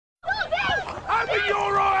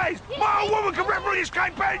old woman can referee this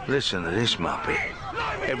game, Ben! Listen to this muppet.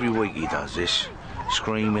 Every week he does this,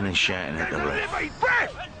 screaming and shouting at the ref.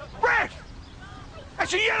 Ref! Ref!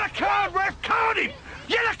 That's a yellow card, ref! Card him!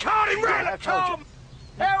 Yellow card him, ref!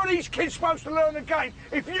 How are these kids supposed to learn the game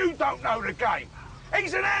if you don't know the game?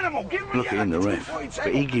 He's an animal. Give him Look at him, the ref.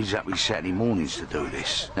 But he gives up his Saturday mornings to do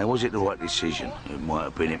this. Now, was it the right decision? It might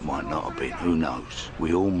have been, it might not have been. Who knows?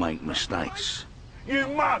 We all make mistakes. You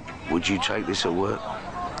mug! Would you take this at work?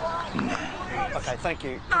 Nah. OK, thank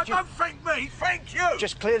you. No, don't thank me. Thank you.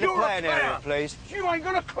 Just clear the playing area, please. You ain't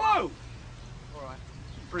got a clue. All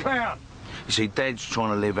right. Clown. You see, Dad's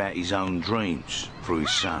trying to live out his own dreams through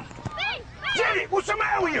his son. Get it? What's the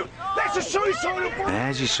matter with you? That's a suicidal boy. Now,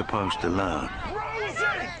 how's he supposed to learn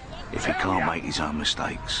if he can't make his own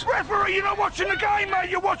mistakes? Referee, you're not watching the game, mate.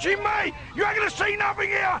 You're watching me. You ain't gonna see nothing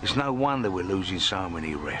here. It's no wonder we're losing so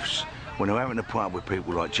many refs when they're having to put up with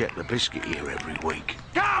people like Jet the Biscuit here every week.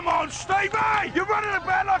 Come on, Steve, hey! You're running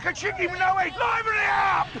about like a chicken with no head. Liven it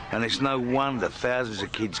up! And it's no wonder thousands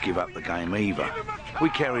of kids give up the game either. We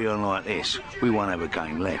carry on like this, we won't have a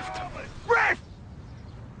game left. Ref!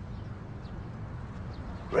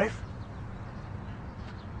 Ref?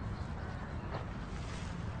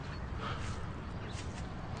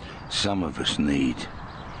 Some of us need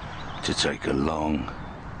to take a long,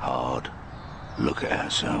 hard look at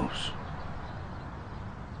ourselves.